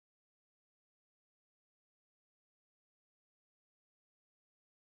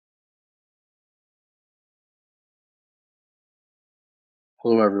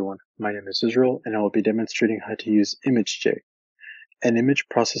Hello everyone, my name is Israel and I will be demonstrating how to use ImageJ, an image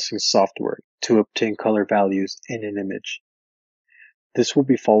processing software to obtain color values in an image. This will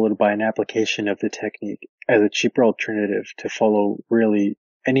be followed by an application of the technique as a cheaper alternative to follow really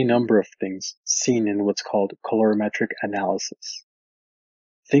any number of things seen in what's called colorimetric analysis.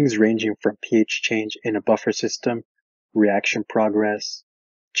 Things ranging from pH change in a buffer system, reaction progress,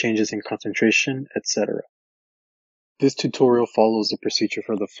 changes in concentration, etc. This tutorial follows the procedure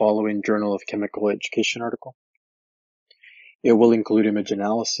for the following Journal of Chemical Education article. It will include image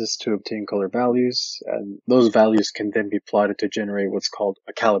analysis to obtain color values, and those values can then be plotted to generate what's called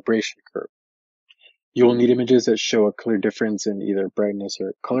a calibration curve. You will need images that show a clear difference in either brightness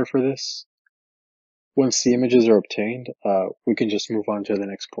or color for this. Once the images are obtained, we can just move on to the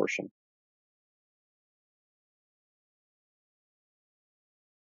next portion.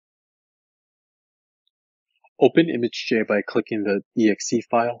 Open ImageJ by clicking the exe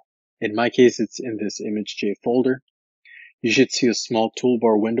file. In my case, it's in this ImageJ folder. You should see a small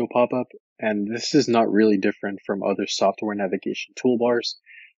toolbar window pop up, and this is not really different from other software navigation toolbars.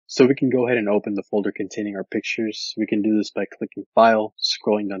 So we can go ahead and open the folder containing our pictures. We can do this by clicking File,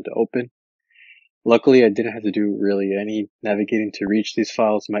 scrolling down to Open. Luckily, I didn't have to do really any navigating to reach these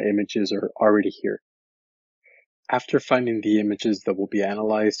files. My images are already here. After finding the images that will be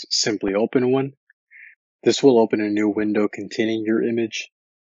analyzed, simply open one. This will open a new window containing your image.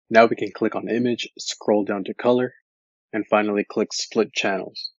 Now we can click on Image, scroll down to Color, and finally click Split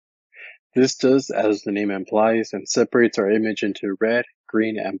Channels. This does as the name implies and separates our image into red,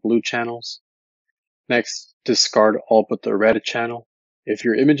 green, and blue channels. Next, discard all but the red channel. If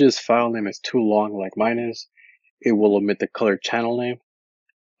your image's file name is too long like mine is, it will omit the color channel name.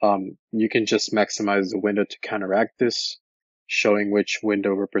 You can just maximize the window to counteract this, showing which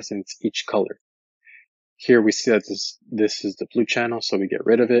window represents each color. Here we see that this is the blue channel, so we get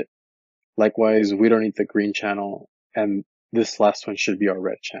rid of it. Likewise, we don't need the green channel, and this last one should be our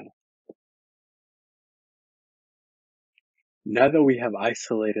red channel. Now that we have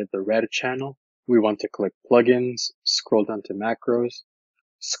isolated the red channel, we want to click Plugins, scroll down to Macros,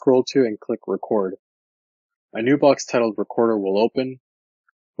 scroll to and click Record. A new box titled Recorder will open,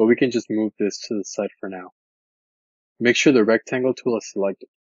 but we can just move this to the side for now. Make sure the rectangle tool is selected.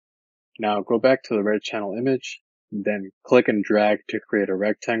 Now go back to the red channel image, then click and drag to create a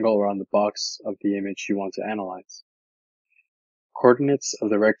rectangle around the box of the image you want to analyze. Coordinates of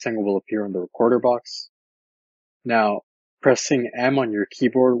the rectangle will appear in the recorder box. Now, pressing M on your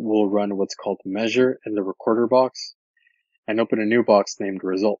keyboard will run what's called Measure in the recorder box and open a new box named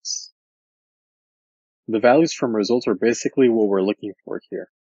Results. The values from results are basically what we're looking for here.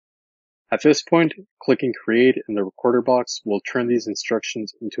 At this point, clicking Create in the recorder box will turn these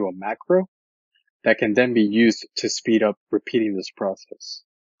instructions into a macro that can then be used to speed up repeating this process.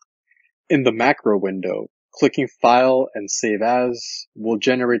 In the macro window, clicking File and Save As will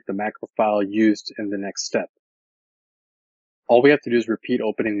generate the macro file used in the next step. All we have to do is repeat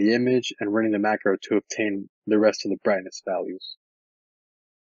opening the image and running the macro to obtain the rest of the brightness values.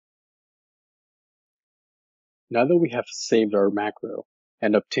 Now that we have saved our macro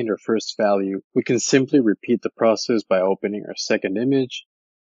and obtained our first value, we can simply repeat the process by opening our second image,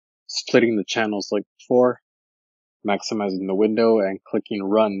 splitting the channels like before, maximizing the window, and clicking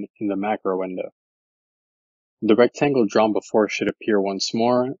Run in the macro window. The rectangle drawn before should appear once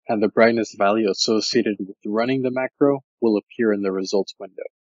more, and the brightness value associated with running the macro will appear in the results window.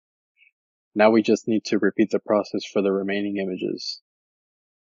 Now we just need to repeat the process for the remaining images.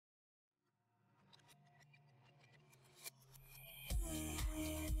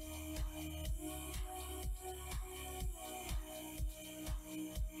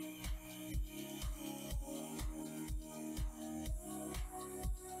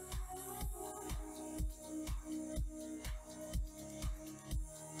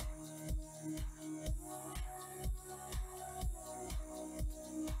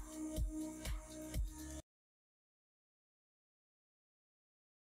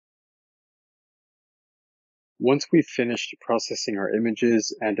 Once we've finished processing our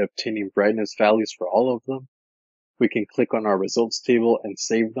images and obtaining brightness values for all of them, we can click on our results table and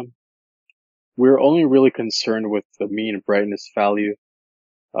save them. We're only really concerned with the mean brightness value.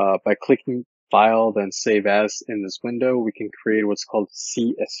 By clicking File, then Save As in this window, we can create what's called a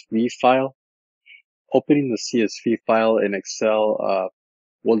CSV file. Opening the CSV file in Excel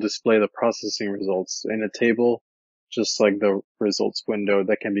will display the processing results in a table, just like the results window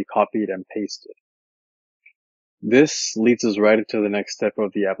that can be copied and pasted. This leads us right into the next step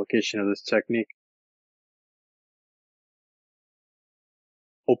of the application of this technique.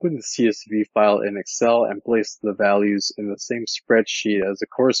 Open the CSV file in Excel and place the values in the same spreadsheet as the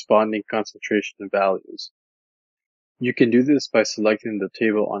corresponding concentration of values. You can do this by selecting the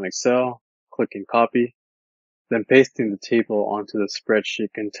table on Excel, clicking Copy, then pasting the table onto the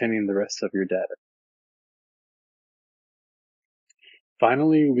spreadsheet containing the rest of your data.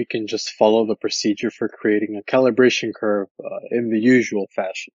 Finally, we can just follow the procedure for creating a calibration curve in the usual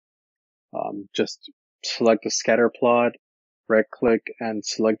fashion. Just select the scatter plot, right-click, and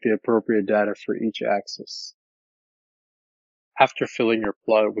select the appropriate data for each axis. After filling your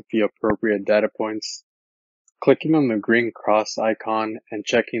plot with the appropriate data points, clicking on the green cross icon and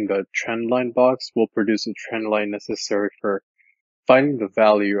checking the trendline box will produce a trend line necessary for finding the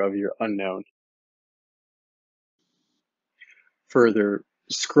value of your unknown. Further,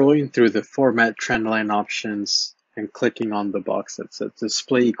 scrolling through the Format Trendline options and clicking on the box that says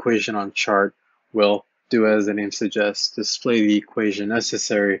Display Equation on Chart will, do as the name suggests, display the equation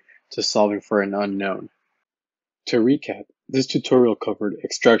necessary to solving for an unknown. To recap, this tutorial covered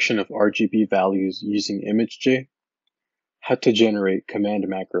extraction of RGB values using ImageJ, how to generate command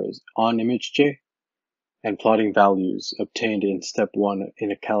macros on ImageJ, and plotting values obtained in step 1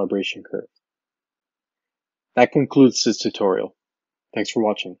 in a calibration curve. That concludes this tutorial. Thanks for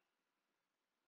watching.